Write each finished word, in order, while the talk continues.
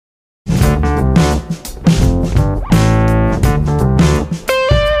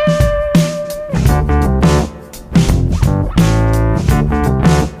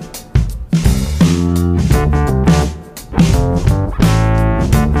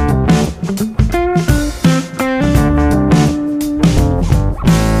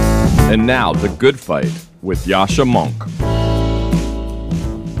now The Good Fight with Yascha Mounk.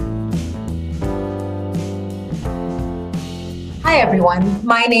 Hi, everyone.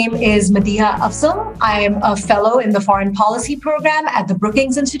 My name is Madiha Afzal. I am a fellow in the Foreign Policy Program at the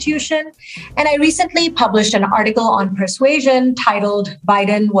Brookings Institution, and I recently published an article on persuasion titled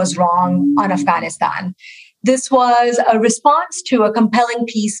Biden Was Wrong on Afghanistan. This was a response to a compelling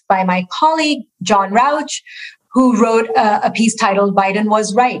piece by my colleague, John Rauch, who wrote a piece titled Biden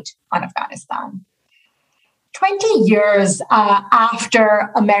Was Right on Afghanistan. 20 years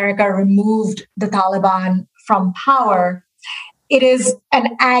after America removed the Taliban from power, it is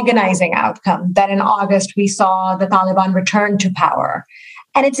an agonizing outcome that in August we saw the Taliban return to power.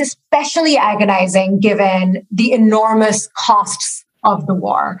 And it's especially agonizing given the enormous costs of the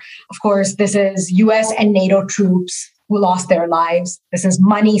war. Of course, this is US and NATO troops who lost their lives. This is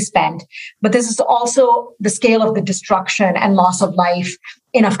money spent, but this is also the scale of the destruction and loss of life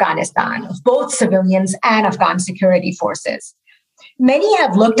in Afghanistan, of both civilians and Afghan security forces. Many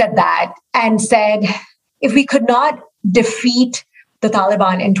have looked at that and said, if we could not defeat the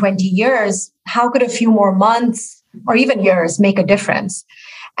Taliban in 20 years, how could a few more months or even years make a difference?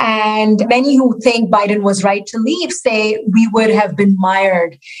 And many who think Biden was right to leave say we would have been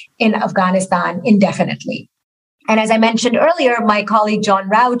mired in Afghanistan indefinitely. And as I mentioned earlier, my colleague John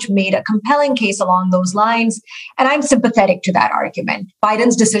Rauch made a compelling case along those lines, and I'm sympathetic to that argument.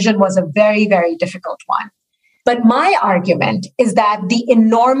 Biden's decision was a very, very difficult one. But my argument is that the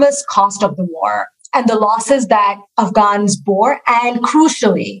enormous cost of the war and the losses that Afghans bore and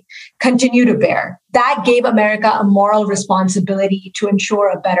crucially continue to bear, that gave America a moral responsibility to ensure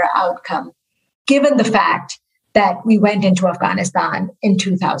a better outcome, given the fact that we went into Afghanistan in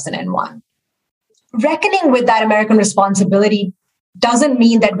 2001. Reckoning with that American responsibility doesn't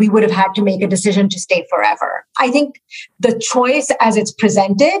mean that we would have had to make a decision to stay forever. I think the choice as it's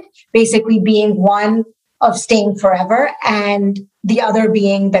presented, basically being one of staying forever and the other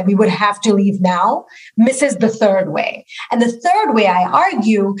being that we would have to leave now, misses the third way. And the third way, I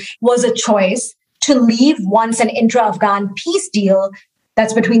argue, was a choice to leave once an intra-Afghan peace deal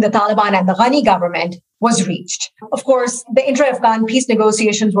that's between the Taliban and the Ghani government was reached. Of course, the intra-Afghan peace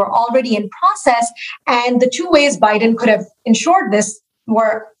negotiations were already in process, and the two ways Biden could have ensured this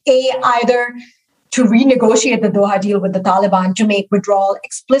were either to renegotiate the Doha deal with the Taliban to make withdrawal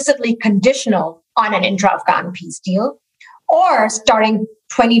explicitly conditional on an intra-Afghan peace deal, or starting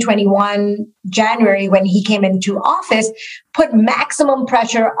 2021 January, when he came into office, put maximum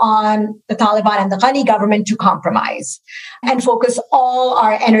pressure on the Taliban and the Ghani government to compromise and focus all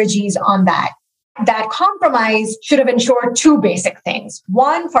our energies on that. That compromise should have ensured two basic things.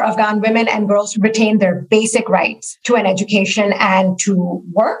 One, for Afghan women and girls to retain their basic rights to an education and to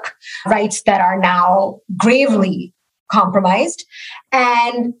work, rights that are now gravely compromised.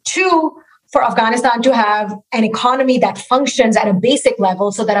 And two, for Afghanistan to have an economy that functions at a basic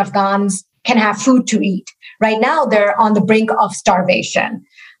level so that Afghans can have food to eat. Right now, they're on the brink of starvation.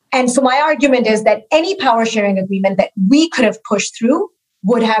 And so my argument is that any power sharing agreement that we could have pushed through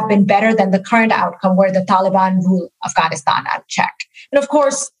would have been better than the current outcome where the Taliban rule Afghanistan unchecked. And of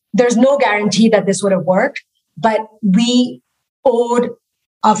course, there's no guarantee that this would have worked, but we owed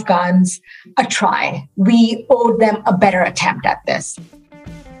Afghans a try. We owed them a better attempt at this.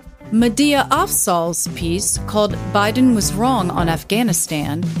 Madiha Afzal's piece, called Biden Was Wrong on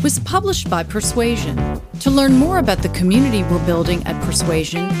Afghanistan, was published by Persuasion. To learn more about the community we're building at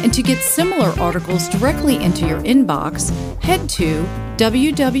Persuasion and to get similar articles directly into your inbox, head to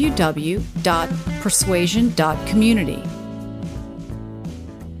www.persuasion.community.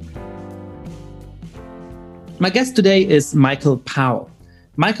 My guest today is Michael Powell.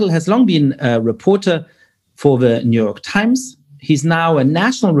 Michael has long been a reporter for the New York Times. He's now a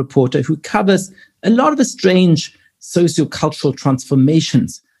national reporter who covers a lot of the strange sociocultural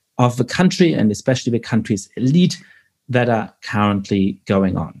transformations of the country and especially the country's elite that are currently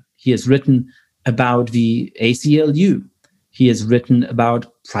going on. He has written about the ACLU. He has written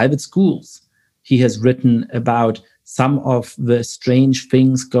about private schools. He has written about some of the strange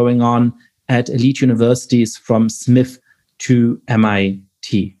things going on at elite universities from Smith to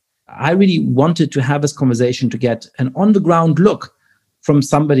MIT. I really wanted to have this conversation to get an on-the-ground look from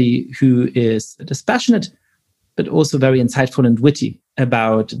somebody who is dispassionate, but also very insightful and witty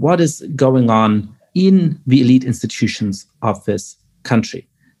about what is going on in the elite institutions of this country.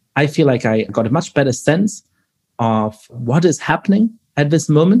 I feel like I got a much better sense of what is happening at this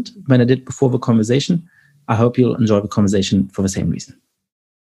moment than I did before the conversation. I hope you'll enjoy the conversation for the same reason.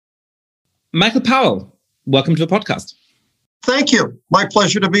 Michael Powell, welcome to the podcast. Thank you. My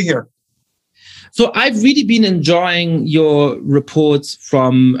pleasure to be here. So I've really been enjoying your reports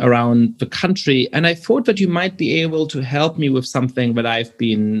from around the country, and I thought that you might be able to help me with something that I've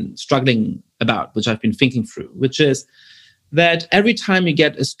been struggling about, which I've been thinking through, which is that every time you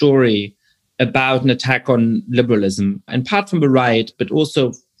get a story about an attack on liberalism, and part from the right, but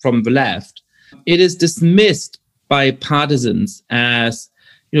also from the left, it is dismissed by partisans as,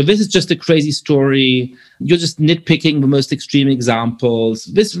 this is just a crazy story. You're just nitpicking the most extreme examples.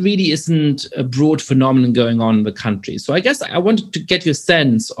 This really isn't a broad phenomenon going on in the country. So I guess I wanted to get your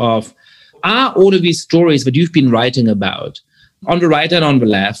sense of, are all of these stories that you've been writing about on the right and on the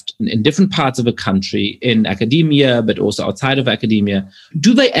left, in different parts of the country, in academia, but also outside of academia,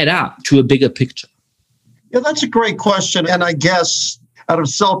 do they add up to a bigger picture? Yeah, that's a great question. And I guess out of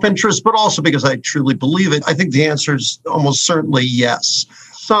self-interest, but also because I truly believe it, I think the answer is almost certainly yes.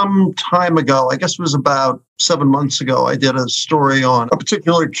 Some time ago, I guess it was about 7 months ago, I did a story on a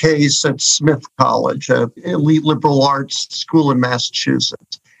particular case at Smith College, an elite liberal arts school in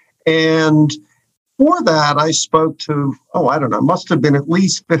Massachusetts. And for that, I spoke to, must have been at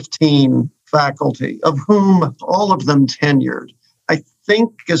least 15 faculty, of whom all of them tenured. I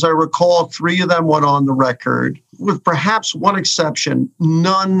think, as I recall, 3 of them went on the record. With perhaps one exception,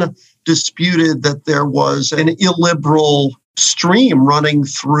 none disputed that there was an illiberal stream running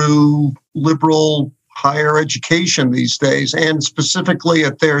through liberal higher education these days, and specifically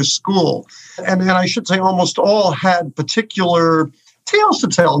at their school. And I should say almost all had particular tales to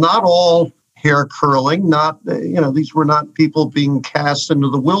tell, not all hair curling, these were not people being cast into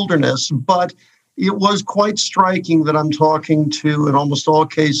the wilderness, but it was quite striking that I'm talking to, in almost all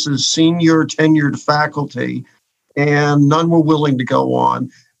cases, senior tenured faculty, and none were willing to go on.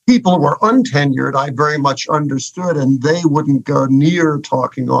 People who were untenured, I very much understood, and they wouldn't go near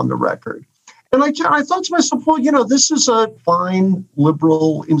talking on the record. And I thought to myself, well, this is a fine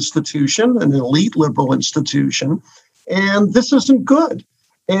liberal institution, an elite liberal institution, and this isn't good.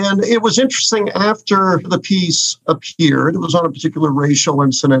 And it was interesting, after the piece appeared, it was on a particular racial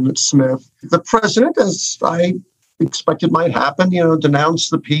incident at Smith, the president, as I expected might happen,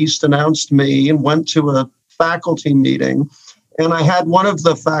 denounced the piece, denounced me, and went to a faculty meeting. And I had one of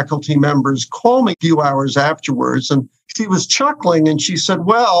the faculty members call me a few hours afterwards, and she was chuckling, and she said,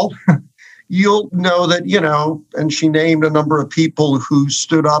 well, you'll know that, and she named a number of people who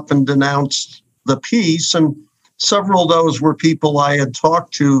stood up and denounced the piece. And several of those were people I had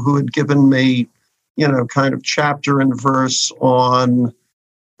talked to who had given me, kind of chapter and verse on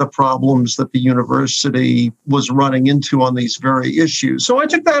the problems that the university was running into on these very issues. So I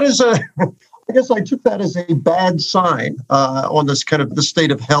took that as a bad sign on this kind of the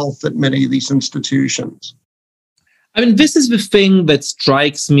state of health at many of these institutions. I mean, this is the thing that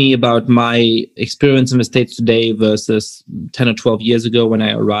strikes me about my experience in the States today versus 10 or 12 years ago when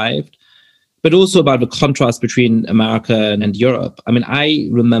I arrived, but also about the contrast between America and Europe. I mean, I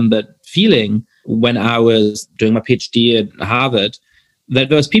remember feeling when I was doing my PhD at Harvard that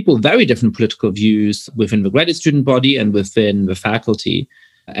there was people with very different political views within the graduate student body and within the faculty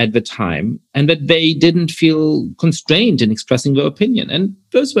at the time, and that they didn't feel constrained in expressing their opinion. And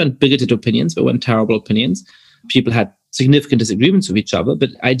those weren't bigoted opinions, they weren't terrible opinions. People had significant disagreements with each other, but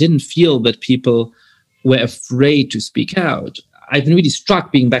I didn't feel that people were afraid to speak out. I've been really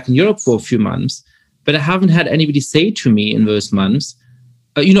struck being back in Europe for a few months, but I haven't had anybody say to me in those months,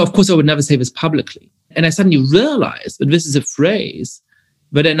 of course I would never say this publicly. And I suddenly realized that this is a phrase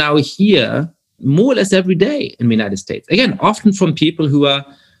that I now hear more or less every day in the United States. Again, often from people who are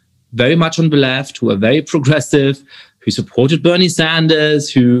very much on the left, who are very progressive, who supported Bernie Sanders,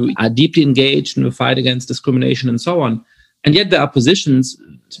 who are deeply engaged in the fight against discrimination and so on. And yet there are positions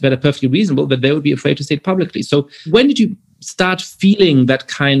that are perfectly reasonable that they would be afraid to say it publicly. So when did you start feeling that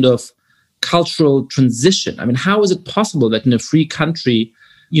kind of cultural transition? I mean, how is it possible that in a free country,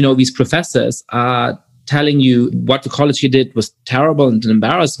 these professors are telling you what the college you did was terrible and an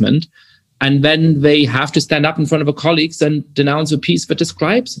embarrassment, and then they have to stand up in front of their colleagues and denounce a piece that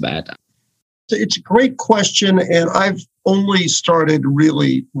describes that? It's a great question, and I've only started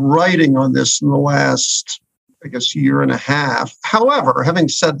really writing on this in the last, year and a half. However, having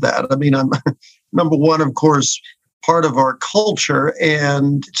said that, I'm number one, of course, part of our culture,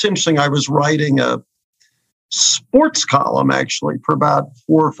 and it's interesting, I was writing a sports column, actually, for about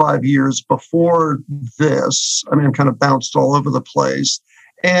 4 or 5 years before this. I'm kind of bounced all over the place.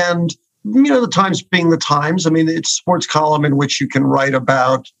 And the Times being the Times, it's a sports column in which you can write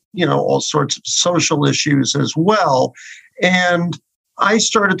about, all sorts of social issues as well. And I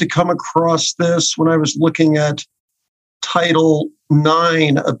started to come across this when I was looking at Title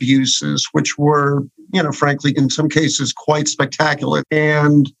IX abuses, which were, frankly, in some cases quite spectacular.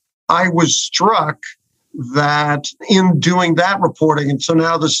 And I was struck that in doing that reporting, and so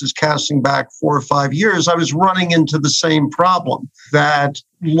now this is casting back 4 or 5 years, I was running into the same problem, that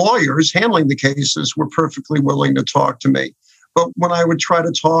lawyers handling the cases were perfectly willing to talk to me. But when I would try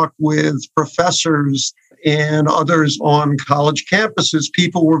to talk with professors and others on college campuses,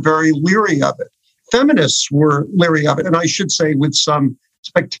 people were very leery of it. Feminists were leery of it, and I should say with some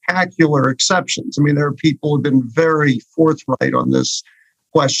spectacular exceptions. I mean, there are people who have been very forthright on this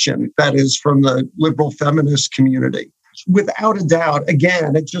question, that is from the liberal feminist community. Without a doubt,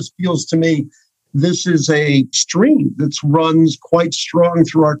 again, it just feels to me this is a stream that runs quite strong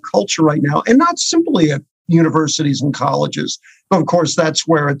through our culture right now, and not simply at universities and colleges. But of course, that's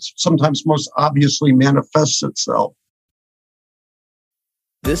where it sometimes most obviously manifests itself.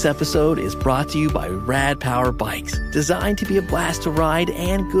 This episode is brought to you by Rad Power Bikes, designed to be a blast to ride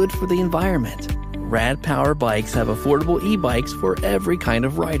and good for the environment. Rad Power Bikes have affordable e-bikes for every kind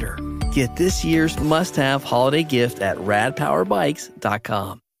of rider. Get this year's must-have holiday gift at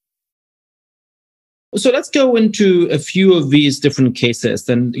radpowerbikes.com. So let's go into a few of these different cases.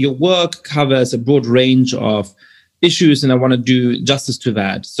 And your work covers a broad range of issues, and I want to do justice to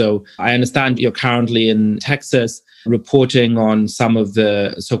that. So I understand you're currently in Texas reporting on some of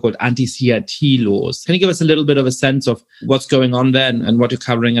the so-called anti-CRT laws. Can you give us a little bit of a sense of what's going on there and what you're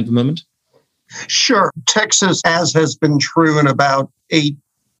covering at the moment? Sure. Texas, as has been true in about 8,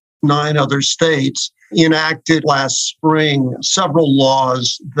 9 other states, enacted last spring several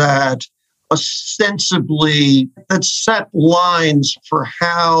laws that ostensibly that set lines for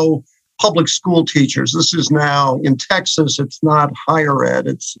how public school teachers, this is now in Texas, it's not higher ed,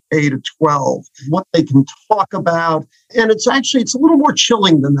 it's K to 12, what they can talk about. And it's a little more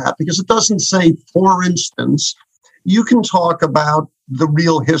chilling than that, because it doesn't say, for instance, you can talk about the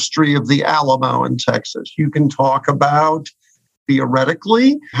real history of the Alamo in Texas. You can talk about,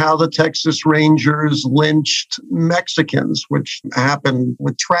 theoretically, how the Texas Rangers lynched Mexicans, which happened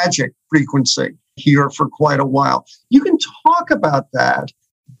with tragic frequency here for quite a while. You can talk about that,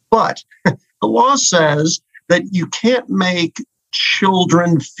 but the law says that you can't make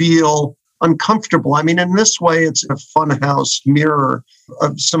children feel uncomfortable. I mean, in this way, it's a funhouse mirror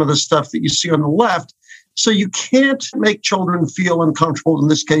of some of the stuff that you see on the left. So you can't make children feel uncomfortable, in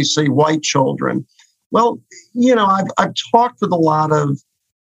this case, say white children. Well, I've talked with a lot of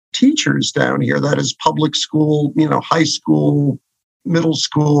teachers down here, that is public school, high school, middle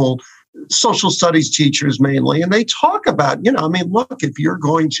school, social studies teachers mainly. And they talk about, look, if you're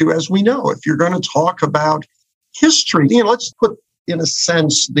going to, as we know, if you're going to talk about history, let's put, in a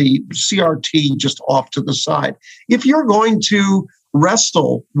sense, the CRT just off to the side. If you're going to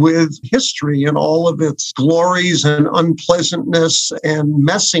wrestle with history and all of its glories and unpleasantness and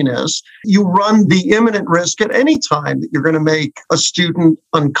messiness, you run the imminent risk at any time that you're going to make a student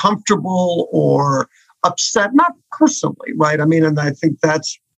uncomfortable or upset, not personally, right? I mean, and I think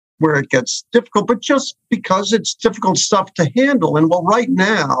that's where it gets difficult, but just because it's difficult stuff to handle. And well, right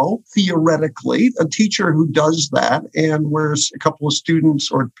now, theoretically, a teacher who does that and where a couple of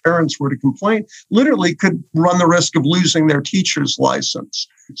students or parents were to complain, literally could run the risk of losing their teacher's license.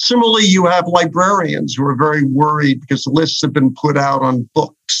 Similarly, you have librarians who are very worried because the lists have been put out on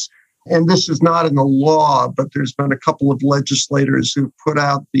books. And this is not in the law, but there's been a couple of legislators who've put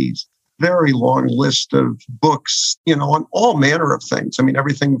out these very long list of books, on all manner of things. I mean,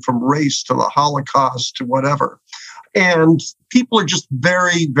 everything from race to the Holocaust to whatever. And people are just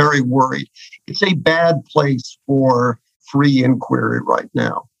very, very worried. It's a bad place for free inquiry right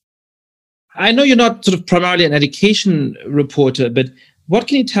now. I know you're not sort of primarily an education reporter, but what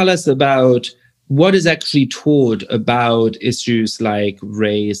can you tell us about what is actually taught about issues like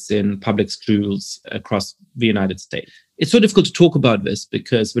race in public schools across the United States? It's so difficult to talk about this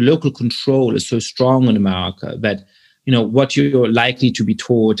because the local control is so strong in America that, what you're likely to be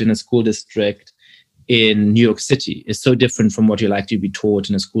taught in a school district in New York City is so different from what you're likely to be taught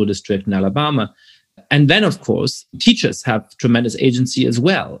in a school district in Alabama. And then, of course, teachers have tremendous agency as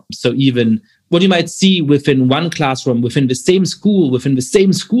well. So even what you might see within one classroom, within the same school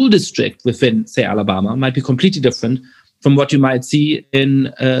district, within, say, Alabama, might be completely different from what you might see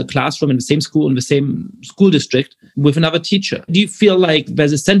in a classroom in the same school, in the same school district with another teacher. Do you feel like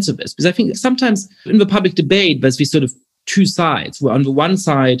there's a sense of this? Because I think sometimes in the public debate, there's these sort of two sides, where on the one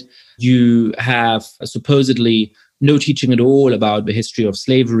side, you have supposedly no teaching at all about the history of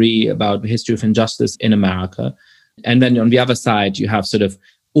slavery, about the history of injustice in America. And then on the other side, you have sort of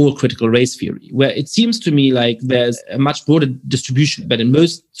all critical race theory, where it seems to me like there's a much broader distribution, but in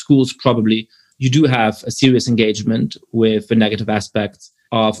most schools, probably, you do have a serious engagement with the negative aspects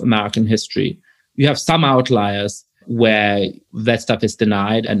of American history. You have some outliers where that stuff is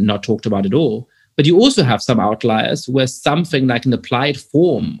denied and not talked about at all. But you also have some outliers where something like an applied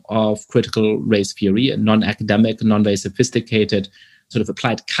form of critical race theory, a non-academic, non-very sophisticated, sort of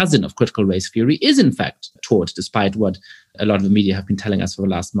applied cousin of critical race theory, is in fact taught, despite what a lot of the media have been telling us for the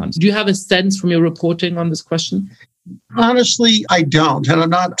last month. Do you have a sense from your reporting on this question? Honestly, I don't. And I'm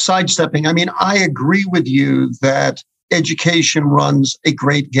not sidestepping. I mean, I agree with you that education runs a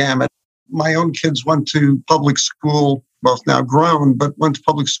great gamut. My own kids went to public school, both now grown, but went to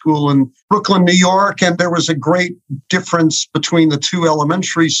public school in Brooklyn, New York. And there was a great difference between the two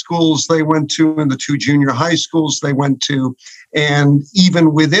elementary schools they went to and the two junior high schools they went to. And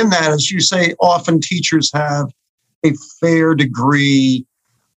even within that, as you say, often teachers have a fair degree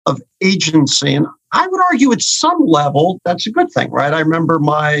of agency. And I would argue at some level, that's a good thing, right? I remember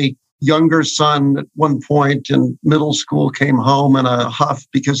my younger son at one point in middle school came home in a huff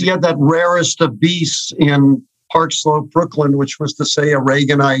because he had that rarest of beasts in Park Slope, Brooklyn, which was to say a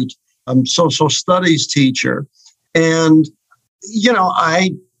Reaganite social studies teacher. And,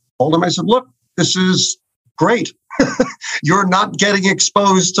 I told him, I said, look, this is great. You're not getting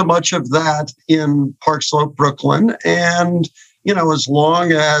exposed to much of that in Park Slope, Brooklyn. And, as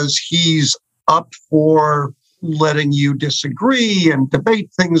long as he's up for letting you disagree and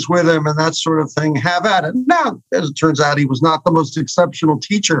debate things with him and that sort of thing, have at it. Now, as it turns out, he was not the most exceptional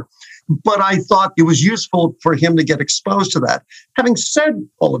teacher, but I thought it was useful for him to get exposed to that. Having said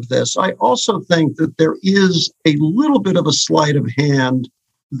all of this, I also think that there is a little bit of a sleight of hand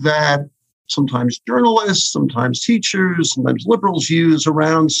that sometimes journalists, sometimes teachers, sometimes liberals use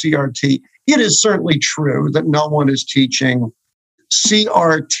around CRT. It is certainly true that no one is teaching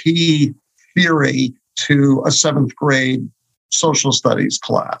CRT theory to a seventh grade social studies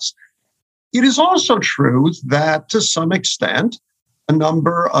class. It is also true that to some extent, a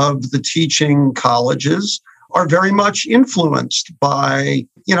number of the teaching colleges are very much influenced by,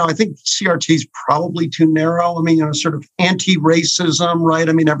 I think CRT is probably too narrow. I mean, sort of anti-racism, right?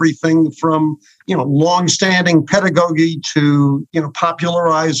 I mean, everything from, long-standing pedagogy to,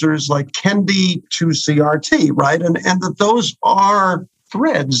 popularizers like Kendi to CRT, right? And that those are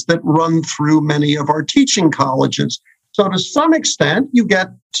threads that run through many of our teaching colleges. So to some extent, you get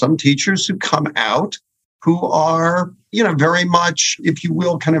some teachers who come out who are, very much, if you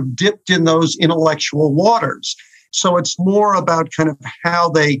will, kind of dipped in those intellectual waters. So it's more about kind of how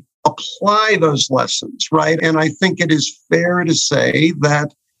they apply those lessons, right? And I think it is fair to say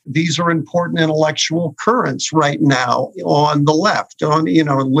that these are important intellectual currents right now on the left, on,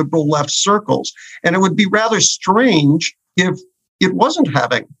 liberal left circles. And it would be rather strange if it wasn't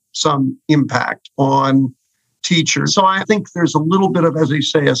having some impact on teachers. So I think there's a little bit of, as they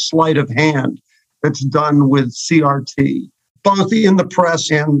say, a sleight of hand that's done with CRT, both in the press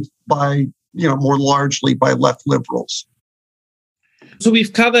and by, more largely by left liberals. So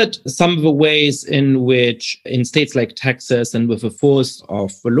we've covered some of the ways in which in states like Texas and with the force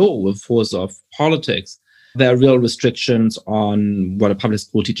of the law, with the force of politics, there are real restrictions on what a public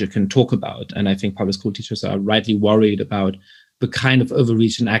school teacher can talk about. And I think public school teachers are rightly worried about the kind of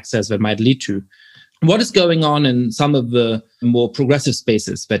overreach and access that might lead to. What is going on in some of the more progressive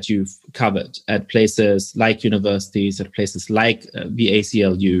spaces that you've covered at places like universities, at places like the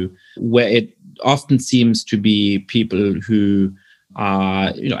ACLU, where it often seems to be people who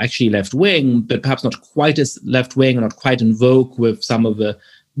are, actually left-wing, but perhaps not quite as left-wing and not quite in vogue with some of the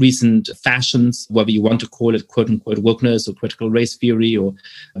recent fashions, whether you want to call it quote-unquote wokeness or critical race theory or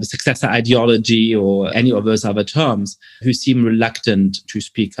the successor ideology or any of those other terms, who seem reluctant to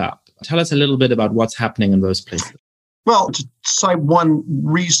speak up. Tell us a little bit about what's happening in those places. Well, to cite one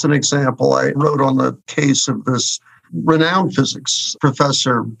recent example, I wrote on the case of this renowned physics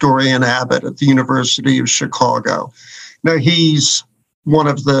professor, Dorian Abbott at the University of Chicago. Now, he's one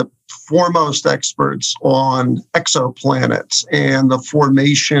of the foremost experts on exoplanets and the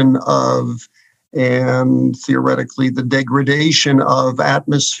formation of, and theoretically the degradation of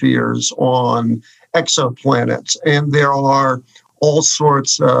atmospheres on exoplanets. And there are all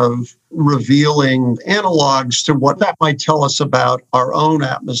sorts of revealing analogs to what that might tell us about our own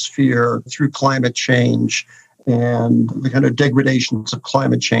atmosphere through climate change and the kind of degradations of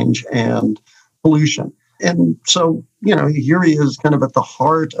climate change and pollution. And so, here he is kind of at the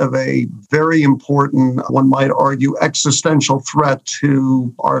heart of a very important, one might argue, existential threat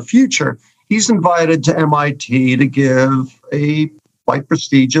to our future. He's invited to MIT to give a quite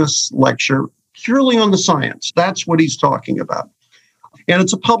prestigious lecture purely on the science. That's what he's talking about. And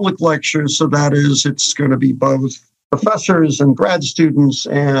it's a public lecture, so that is, it's going to be both professors and grad students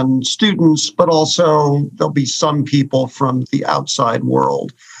and students, but also there'll be some people from the outside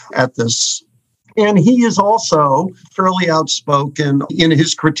world at this And he is also fairly outspoken in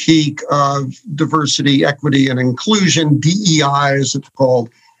his critique of diversity, equity, and inclusion, DEI as it's called,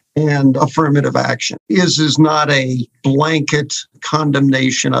 and affirmative action. His is not a blanket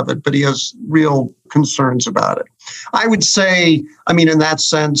condemnation of it, but he has real concerns about it. I would say, in that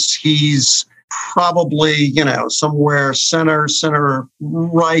sense, he's probably, somewhere center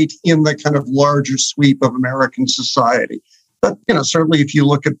right in the kind of larger sweep of American society. But, certainly if you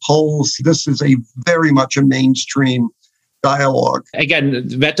look at polls, this is very much a mainstream dialogue. Again,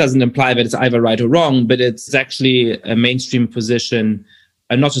 that doesn't imply that it's either right or wrong, but it's actually a mainstream position,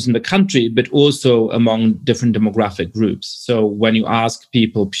 not just in the country, but also among different demographic groups. So when you ask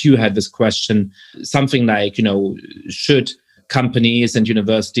people, Pew had this question, something like, should companies and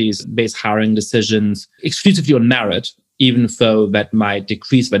universities base hiring decisions exclusively on merit, even though that might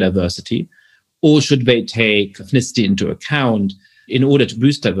decrease their diversity? Or should they take ethnicity into account in order to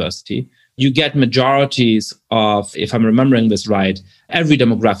boost diversity? You get majorities of, if I'm remembering this right, every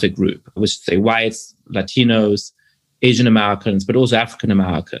demographic group, which say whites, Latinos, Asian Americans, but also African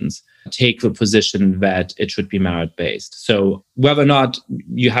Americans, take the position that it should be merit-based. So whether or not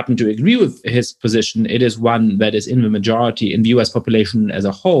you happen to agree with his position, it is one that is in the majority in the US population as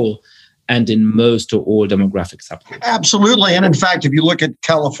a whole, and in most or all demographic subgroups. Absolutely. And in fact, if you look at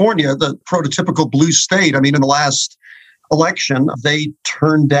California, the prototypical blue state, in the last election, they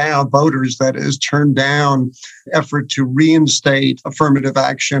turned down, voters that is, turned down effort to reinstate affirmative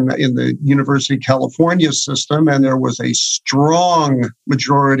action in the University of California system. And there was a strong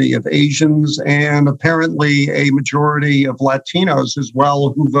majority of Asians and apparently a majority of Latinos as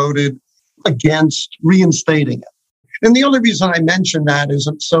well who voted against reinstating it. And the only reason I mention that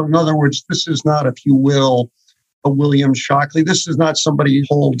is, so in other words, this is not, if you will, a William Shockley. This is not somebody who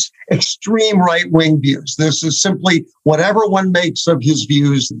holds extreme right-wing views. This is simply whatever one makes of his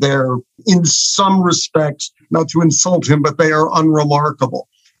views, they're in some respects, not to insult him, but they are unremarkable.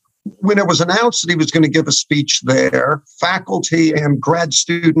 When it was announced that he was going to give a speech there, faculty and grad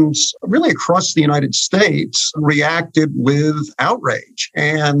students really across the United States reacted with outrage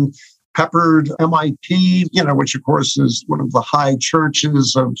and peppered MIT, which of course is one of the high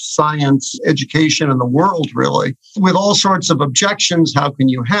churches of science education in the world, really, with all sorts of objections. How can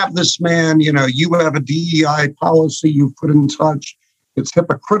you have this man? You have a DEI policy you've put in touch. It's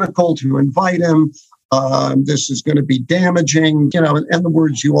hypocritical to invite him. This is going to be damaging, and the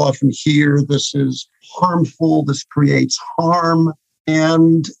words you often hear, this is harmful, this creates harm.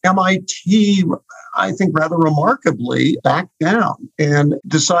 And MIT, I think rather remarkably, backed down and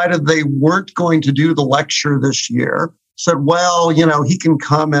decided they weren't going to do the lecture this year. Said, well, he can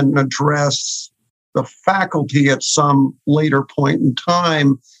come and address the faculty at some later point in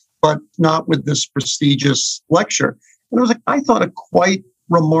time, but not with this prestigious lecture. And it was, I thought, a quite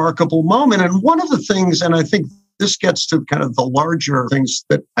remarkable moment. And one of the things, and I think this gets to kind of the larger things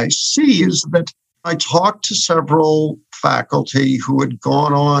that I see, is that I talked to several faculty who had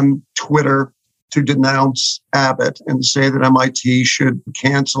gone on Twitter to denounce Abbott and say that MIT should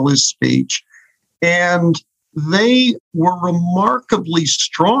cancel his speech. And they were remarkably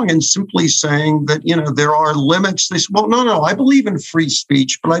strong in simply saying that, there are limits. They said, well, no, I believe in free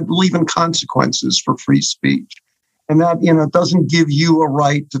speech, but I believe in consequences for free speech. And that, doesn't give you a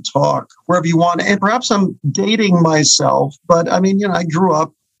right to talk wherever you want. And perhaps I'm dating myself, but I grew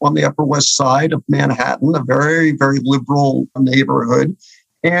up on the Upper West Side of Manhattan, a very, very liberal neighborhood.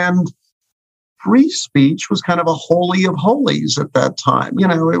 And free speech was kind of a holy of holies at that time.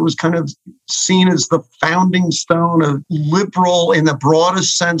 It was kind of seen as the founding stone of liberal in the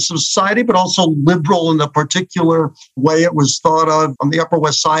broadest sense of society, but also liberal in the particular way it was thought of on the Upper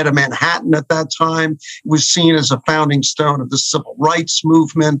West Side of Manhattan at that time. It was seen as a founding stone of the civil rights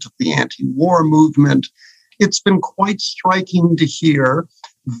movement, of the anti-war movement. It's been quite striking to hear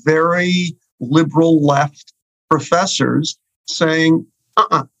very liberal left professors saying,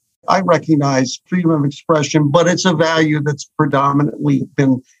 I recognize freedom of expression, but it's a value that's predominantly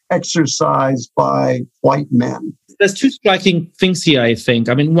been exercised by white men. There's two striking things here, I think.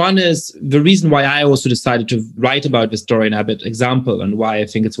 One is the reason why I also decided to write about this Dorian Abbott example and why I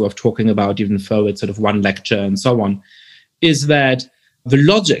think it's worth talking about, even though it's sort of one lecture and so on, is that the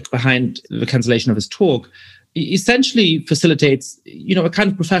logic behind the cancellation of his talk essentially facilitates, a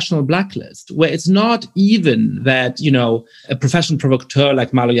kind of professional blacklist where it's not even that, a professional provocateur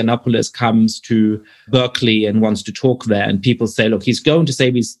like Milo Yiannopoulos comes to Berkeley and wants to talk there and people say, look, he's going to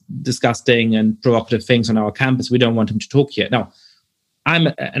say these disgusting and provocative things on our campus. We don't want him to talk here. No, I'm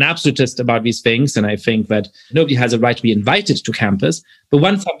an absolutist about these things. And I think that nobody has a right to be invited to campus. But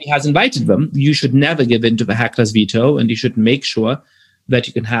once somebody has invited them, you should never give in to the heckler's veto and you should make sure that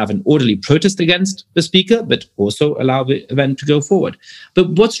you can have an orderly protest against the speaker, but also allow the event to go forward.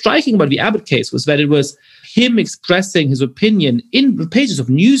 But what's striking about the Abbott case was that it was him expressing his opinion in the pages of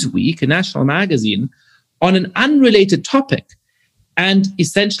Newsweek, a national magazine, on an unrelated topic. And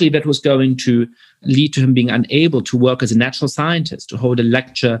essentially that was going to lead to him being unable to work as a natural scientist, to hold a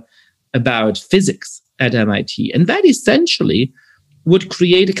lecture about physics at MIT. And that essentially would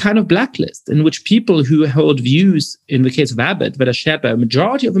create a kind of blacklist in which people who hold views, in the case of Abbott, that are shared by a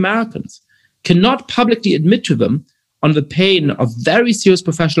majority of Americans, cannot publicly admit to them on the pain of very serious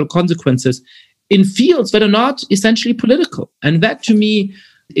professional consequences in fields that are not essentially political. And that, to me,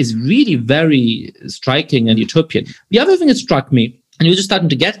 is really very striking and utopian. The other thing that struck me, and you're just starting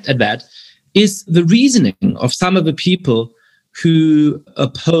to get at that, is the reasoning of some of the people who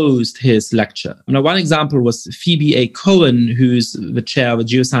opposed his lecture. Now, one example was Phoebe A. Cohen, who's the chair of the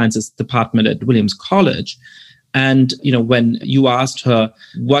geosciences department at Williams College. And, when you asked her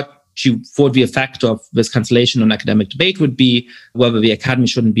what she thought the effect of this cancellation on academic debate would be, whether the academy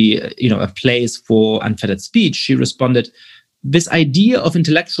shouldn't be, a place for unfettered speech, she responded, "This idea of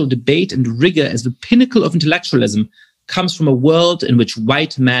intellectual debate and rigor as the pinnacle of intellectualism comes from a world in which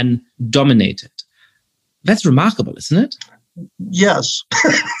white men dominated." That's remarkable, isn't it? Yes.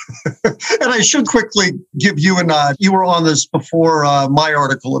 And I should quickly give you a nod. You were on this before my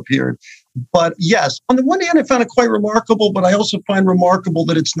article appeared. But yes, on the one hand, I found it quite remarkable, but I also find remarkable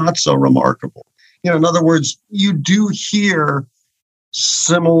that it's not so remarkable. In other words, you do hear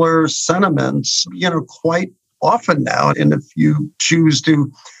similar sentiments, quite often now. And if you choose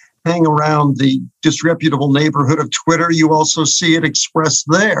to hang around the disreputable neighborhood of Twitter, you also see it expressed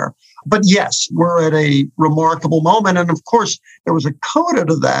there. But yes, we're at a remarkable moment. And of course, there was a coda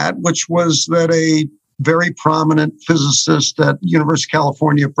to that, which was that a very prominent physicist at University of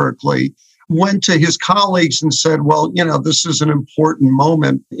California, Berkeley, went to his colleagues and said, well, this is an important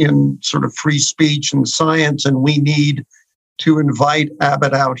moment in sort of free speech and science, and we need to invite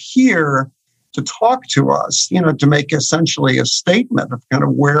Abbott out here to talk to us, to make essentially a statement of kind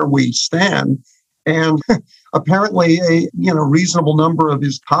of where we stand. And apparently a reasonable number of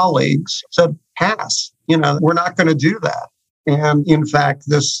his colleagues said, pass, we're not going to do that. And in fact,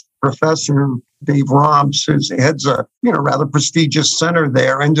 this professor, Dave Romps, who heads a rather prestigious center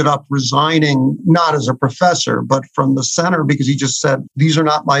there, ended up resigning, not as a professor, but from the center, because he just said, these are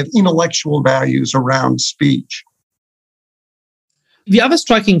not my intellectual values around speech. The other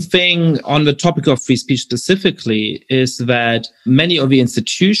striking thing on the topic of free speech specifically is that many of the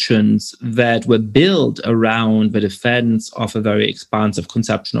institutions that were built around the defense of a very expansive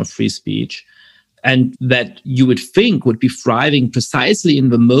conception of free speech, and that you would think would be thriving precisely in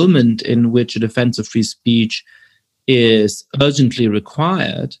the moment in which a defense of free speech is urgently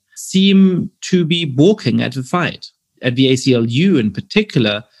required, seem to be balking at the fight. At the ACLU in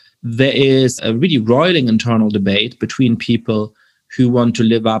particular, there is a really roiling internal debate between people who want to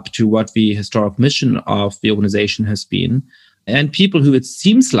live up to what the historic mission of the organization has been, and people who, it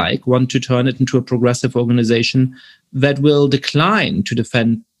seems like, want to turn it into a progressive organization that will decline to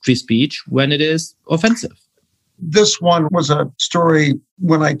defend free speech when it is offensive. This one was a story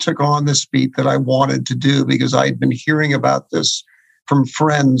when I took on this beat that I wanted to do because I had been hearing about this from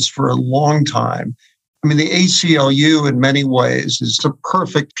friends for a long time. I mean, the ACLU in many ways is a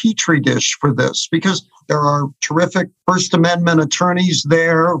perfect petri dish for this because there are terrific First Amendment attorneys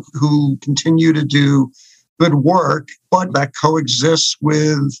there who continue to do good work, but that coexists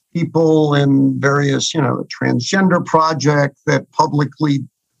with people in various, the Transgender Project that publicly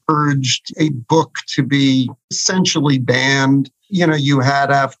urged a book to be essentially banned. You had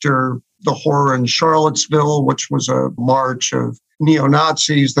after the horror in Charlottesville, which was a march of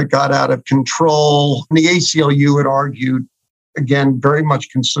neo-Nazis that got out of control. And the ACLU had argued, again, very much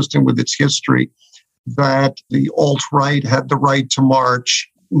consistent with its history, that the alt-right had the right to march,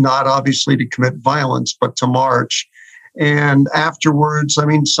 not obviously to commit violence, but to march. And afterwards,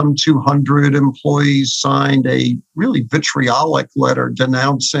 some 200 employees signed a really vitriolic letter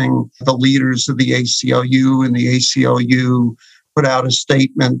denouncing the leaders of the ACLU, and the ACLU put out a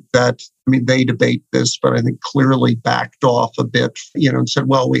statement that, they debate this, but I think clearly backed off a bit, and said,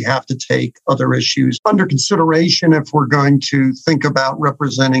 well, we have to take other issues under consideration if we're going to think about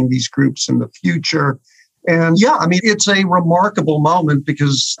representing these groups in the future. And it's a remarkable moment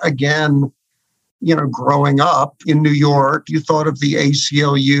because, again, growing up in New York, you thought of the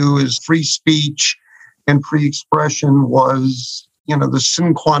ACLU as free speech and free expression was, the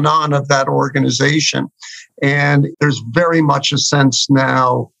sine qua non of that organization. And there's very much a sense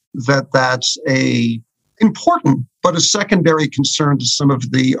now that that's important, but a secondary concern to some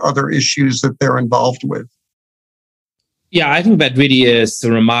of the other issues that they're involved with. Yeah, I think that really is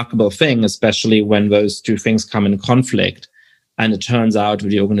a remarkable thing, especially when those two things come in conflict. And it turns out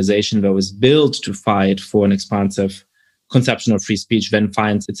the organization that was built to fight for an expansive conception of free speech then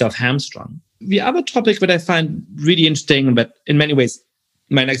finds itself hamstrung. The other topic that I find really interesting, but in many ways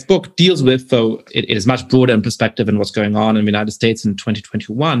my next book deals with, though it is much broader in perspective than what's going on in the United States in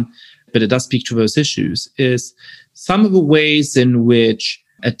 2021, but it does speak to those issues, is some of the ways in which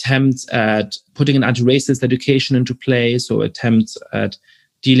attempts at putting an anti-racist education into place or attempts at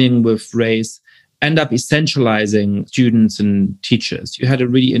dealing with race end up essentializing students and teachers. You had a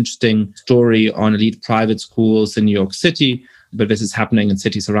really interesting story on elite private schools in New York City, but this is happening in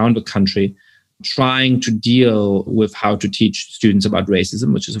cities around the country, trying to deal with how to teach students about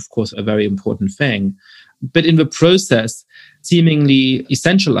racism, which is, of course, a very important thing. But in the process, seemingly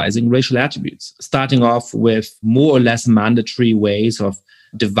essentializing racial attributes, starting off with more or less mandatory ways of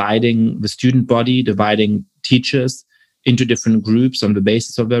dividing the student body, dividing teachers into different groups on the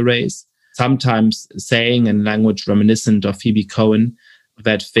basis of their race, sometimes saying in language reminiscent of Phoebe Cohen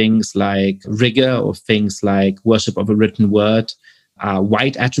that things like rigor or things like worship of a written word are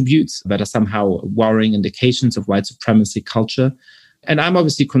white attributes that are somehow worrying indications of white supremacy culture. And I'm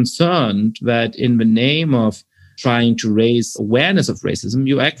obviously concerned that in the name of trying to raise awareness of racism,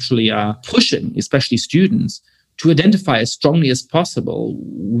 you actually are pushing, especially students, to identify as strongly as possible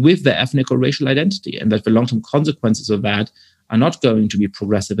with their ethnic or racial identity, and that the long-term consequences of that are not going to be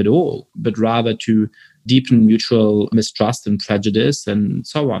progressive at all, but rather to deepen mutual mistrust and prejudice and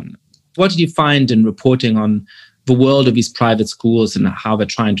so on. What did you find in reporting on the world of these private schools and how they're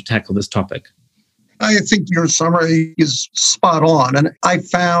trying to tackle this topic? I think your summary is spot on. And I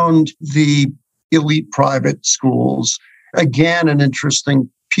found the elite private schools, again, an interesting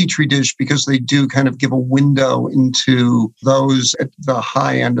petri dish because they do kind of give a window into those at the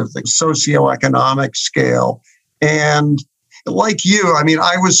high end of the socioeconomic scale. And like you, I mean,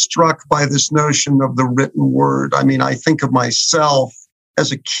 I was struck by this notion of the written word. I mean, I think of myself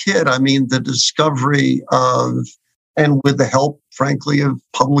as a kid, I mean, the discovery of, and with the help, frankly, of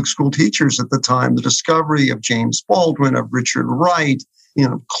public school teachers at the time, the discovery of James Baldwin, of Richard Wright,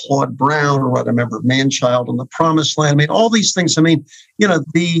 Claude Brown, or I remember Man-Child on the Promised Land. I mean, all these things. I mean,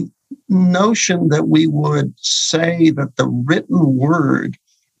 the notion that we would say that the written word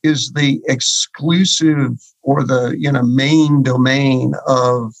is the exclusive or the main domain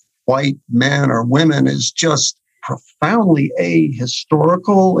of white men or women is just profoundly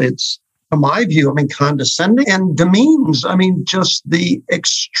ahistorical. It's, in my view, I mean, condescending and demeans, I mean, just the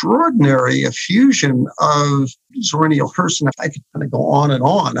extraordinary effusion of Zora Neale Hurston. I could kind of go on and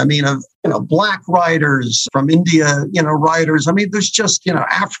on. I mean, of, Black writers from India, writers. I mean, there's just,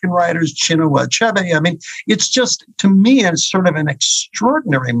 African writers, Chinua Achebe. I mean, it's just, to me, it's sort of an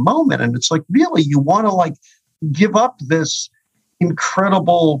extraordinary moment. And it's like, really, you want to give up this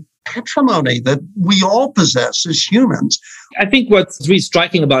incredible patrimony that we all possess as humans. I think what's really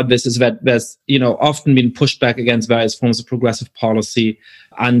striking about this is that there's, often been pushed back against various forms of progressive policy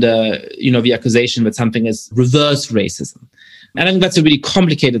under, the accusation that something is reverse racism. And I think that's a really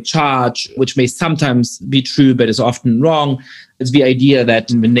complicated charge, which may sometimes be true, but is often wrong. It's the idea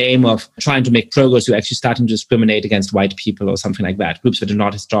that in the name of trying to make progress, you're actually starting to discriminate against white people or something like that, groups that are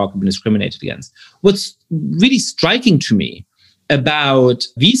not historically been discriminated against. What's really striking to me about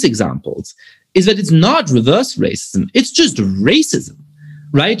these examples is that it's not reverse racism. It's just racism,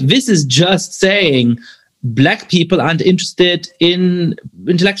 right? This is just saying Black people aren't interested in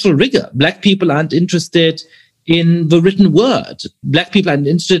intellectual rigor. Black people aren't interested in the written word. Black people aren't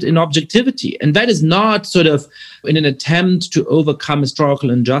interested in objectivity. And that is not sort of in an attempt to overcome historical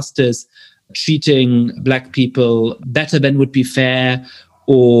injustice, treating Black people better than would be fair,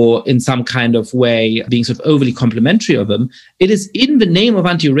 or in some kind of way being sort of overly complimentary of them. It is in the name of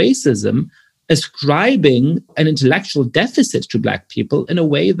anti-racism ascribing an intellectual deficit to Black people in a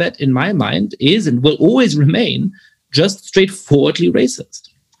way that, in my mind, is and will always remain just straightforwardly racist.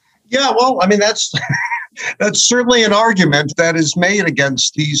 Yeah, well, I mean, that's certainly an argument that is made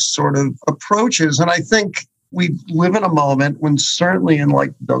against these sort of approaches. And I think we live in a moment when certainly in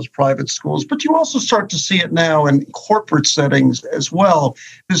those private schools, but you also start to see it now in corporate settings as well.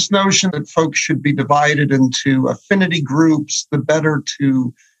 This notion that folks should be divided into affinity groups, the better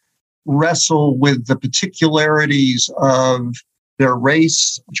to wrestle with the particularities of their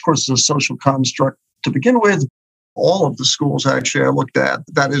race, which of course is a social construct to begin with. All of the schools actually I looked at,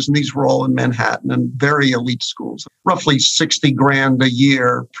 that is, and these were all in Manhattan and very elite schools, roughly $60,000 a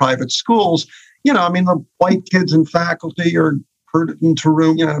year private schools. The white kids and faculty are herded into a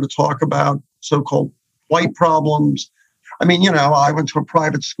room, to talk about so-called white problems. I mean, I went to a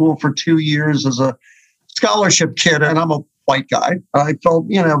private school for 2 years as a scholarship kid, and I'm a white guy. I felt,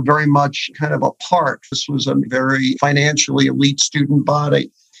 very much kind of apart. This was a very financially elite student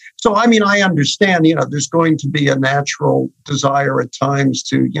body. So, I understand, there's going to be a natural desire at times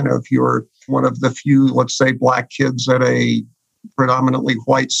to, if you're one of the few, let's say, Black kids at a predominantly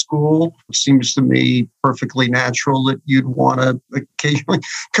white school, it seems to me perfectly natural that you'd want to occasionally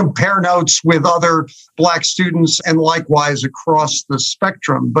compare notes with other Black students and likewise across the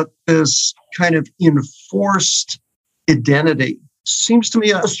spectrum. But this kind of enforced identity seems to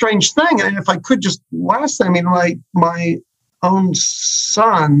me a strange thing. And if I could just last, my own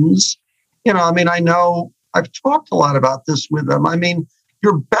sons, I know I've talked a lot about this with them.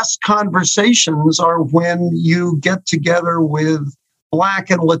 Your best conversations are when you get together with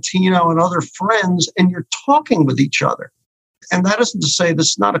Black and Latino and other friends and you're talking with each other. And that isn't to say this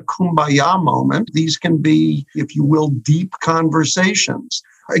is not a kumbaya moment. These can be, if you will, deep conversations.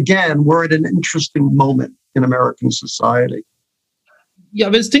 Again, we're at an interesting moment in American society. Yeah,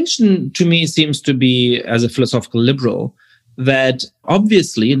 the distinction to me seems to be, as a philosophical liberal, that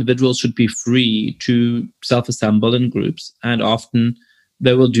obviously individuals should be free to self-assemble in groups, and often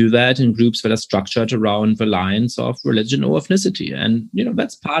they will do that in groups that are structured around the lines of religion or ethnicity. And,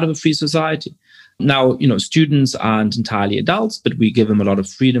 that's part of a free society. Now, students aren't entirely adults, but we give them a lot of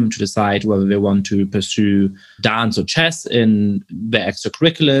freedom to decide whether they want to pursue dance or chess in their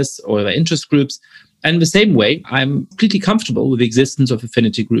extracurriculars or their interest groups. And in the same way, I'm completely comfortable with the existence of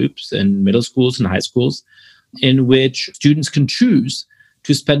affinity groups in middle schools and high schools, in which students can choose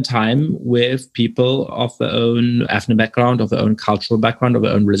to spend time with people of their own ethnic background, of their own cultural background, of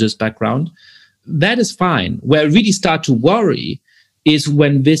their own religious background. That is fine. Where I really start to worry is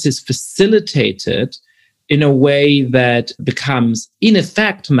when this is facilitated in a way that becomes, in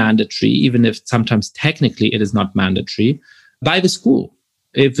effect, mandatory, even if sometimes technically it is not mandatory, by the school.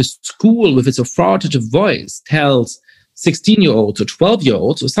 If a school with its authoritative voice tells 16-year-olds or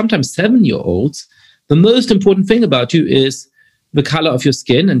 12-year-olds or sometimes 7-year-olds, the most important thing about you is the color of your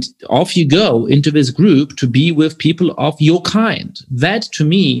skin, and off you go into this group to be with people of your kind. That, to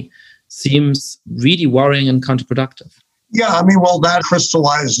me, seems really worrying and counterproductive. Yeah, that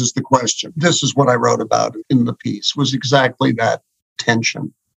crystallizes the question. This is what I wrote about in the piece, was exactly that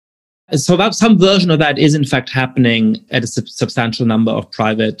tension. So that some version of that is, in fact, happening at a substantial number of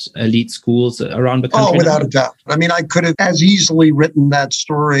private elite schools around the country. Oh, without a doubt. I could have as easily written that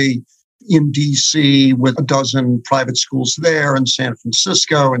story in DC with a dozen private schools there, in San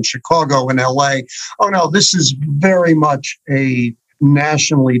Francisco and Chicago and LA. Oh, no, this is very much a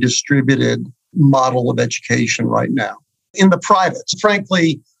nationally distributed model of education right now. In the privates,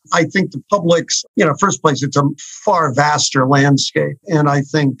 frankly, I think the public's, first place, it's a far vaster landscape. And I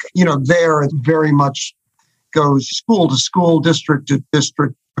think, there it very much goes school to school, district to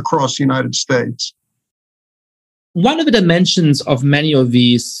district across the United States. One of the dimensions of many of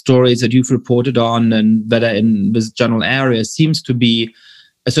these stories that you've reported on and that are in this general area seems to be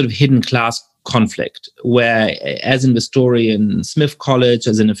a sort of hidden class conflict, where, as in the story in Smith College,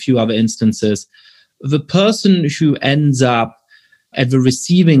 as in a few other instances, the person who ends up at the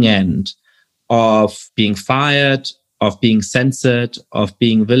receiving end of being fired, of being censored, of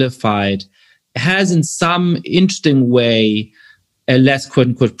being vilified, has in some interesting way a less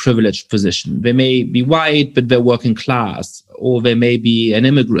quote-unquote privileged position. They may be white, but they're working class, or they may be an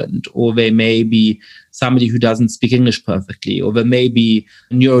immigrant, or they may be somebody who doesn't speak English perfectly, or they may be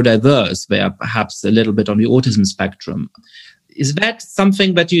neurodiverse. They are perhaps a little bit on the autism spectrum. Is that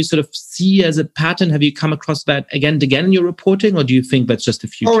something that you sort of see as a pattern? Have you come across that again and again in your reporting, or do you think that's just a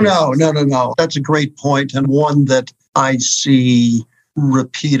few cases? No. That's a great point, and one that I see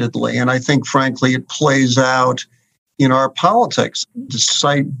repeatedly. And I think, frankly, it plays out in our politics. To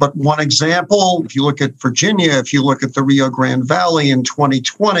cite but one example, if you look at Virginia, if you look at the Rio Grande Valley in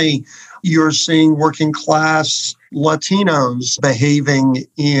 2020, you're seeing working class Latinos behaving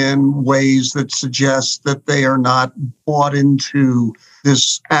in ways that suggest that they are not bought into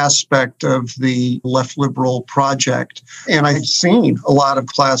this aspect of the left liberal project. And I've seen a lot of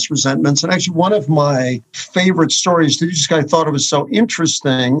class resentments. And actually, one of my favorite stories, I thought it was so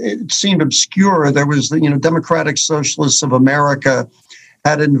interesting. It seemed obscure. There was the, Democratic Socialists of America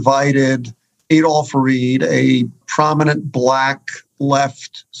had invited Adolph Reed, a prominent Black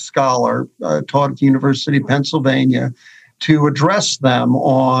left scholar, taught at the University of Pennsylvania, to address them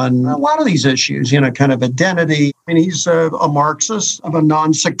on a lot of these issues, kind of identity. He's a Marxist of a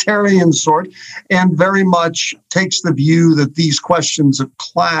non-sectarian sort, and very much takes the view that these questions of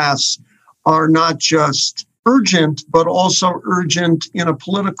class are not just urgent, but also urgent in a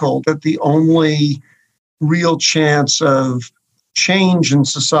political, that the only real chance of change in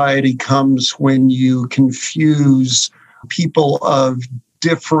society comes when you confuse people of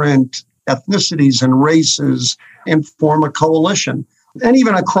different ethnicities and races and form a coalition. And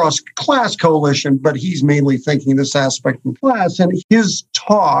even a cross-class coalition, but he's mainly thinking this aspect in class. And his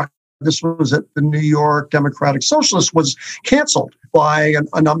talk, this was at the New York Democratic Socialist, was canceled by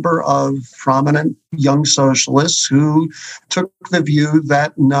a number of prominent young socialists who took the view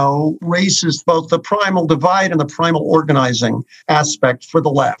that no, race is both the primal divide and the primal organizing aspect for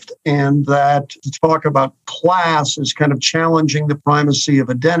the left. And that to talk about class as kind of challenging the primacy of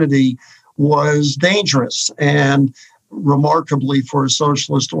identity was dangerous. And remarkably for a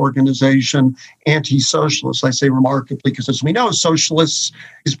socialist organization, anti-socialist. I say remarkably because, as we know, socialists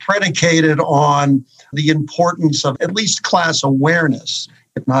is predicated on the importance of at least class awareness,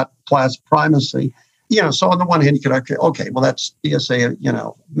 if not class primacy. So on the one hand, you could argue, okay, well, that's DSA,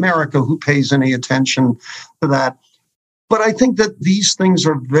 America, who pays any attention to that? But I think that these things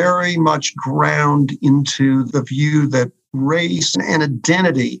are very much ground into the view that race and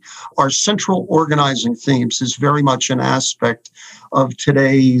identity are central organizing themes, is very much an aspect of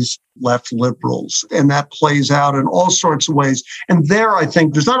today's left liberals. And that plays out in all sorts of ways. And there, I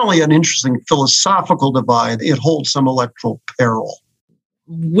think, there's not only an interesting philosophical divide, it holds some electoral peril.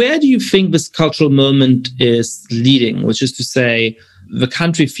 Where do you think this cultural moment is leading? Which is to say, the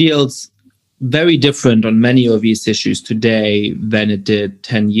country feels very different on many of these issues today than it did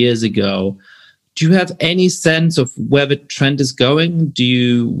 10 years ago. Do you have any sense of where the trend is going? Do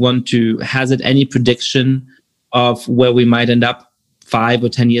you want to hazard any prediction of where we might end up 5 or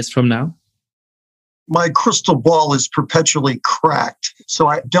 10 years from now? My crystal ball is perpetually cracked, so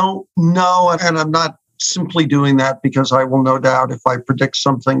I don't know, and I'm not simply doing that because I will no doubt, if I predict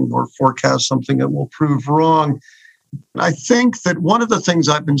something or forecast something, that will prove wrong. I think that one of the things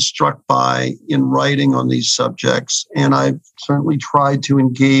I've been struck by in writing on these subjects, and I've certainly tried to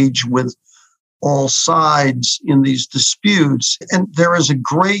engage with all sides in these disputes, and there is a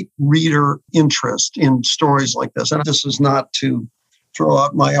great reader interest in stories like this. And this is not to throw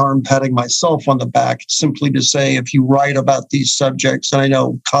out my arm patting myself on the back, it's simply to say, if you write about these subjects, and I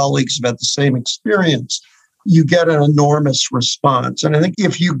know colleagues have had the same experience, you get an enormous response. And I think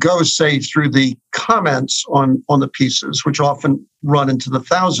if you go, say, through the comments on the pieces, which often run into the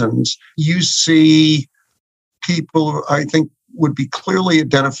thousands, you see people, I think, would be clearly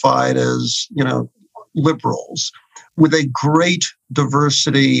identified as, liberals with a great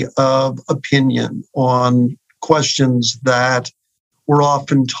diversity of opinion on questions that we're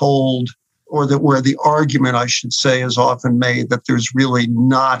often told, or that where the argument, I should say, is often made that there's really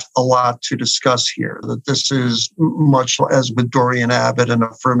not a lot to discuss here, that this is much as with Dorian Abbott and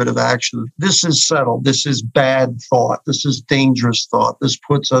affirmative action. This is settled. This is bad thought. This is dangerous thought. This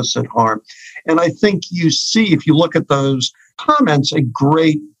puts us at harm. And I think you see, if you look at those comments, a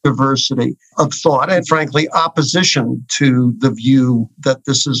great diversity of thought and, frankly, opposition to the view that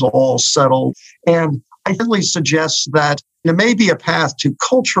this is all settled. And I really suggest that there may be a path to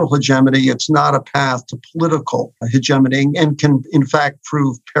cultural hegemony. It's not a path to political hegemony, and can, in fact,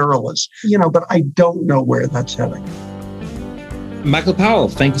 prove perilous. But I don't know where that's heading. Michael Powell,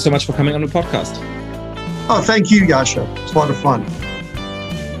 thank you so much for coming on the podcast. Oh, thank you, Yascha. It's a lot of fun.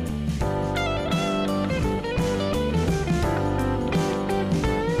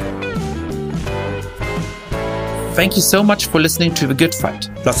 Thank you so much for listening to The Good Fight.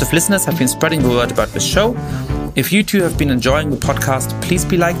 Lots of listeners have been spreading the word about the show. If you too have been enjoying the podcast, please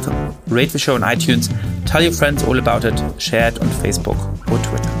be like, rate the show on iTunes, tell your friends all about it, share it on Facebook or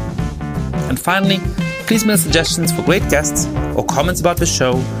Twitter. And finally, please mail suggestions for great guests or comments about the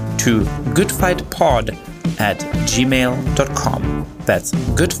show to goodfightpod@gmail.com. That's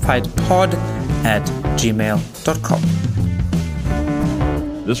goodfightpod@gmail.com.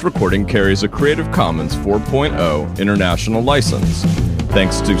 This recording carries a Creative Commons 4.0 international license.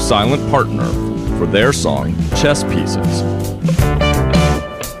 Thanks to Silent Partner for their song, Chess Pieces.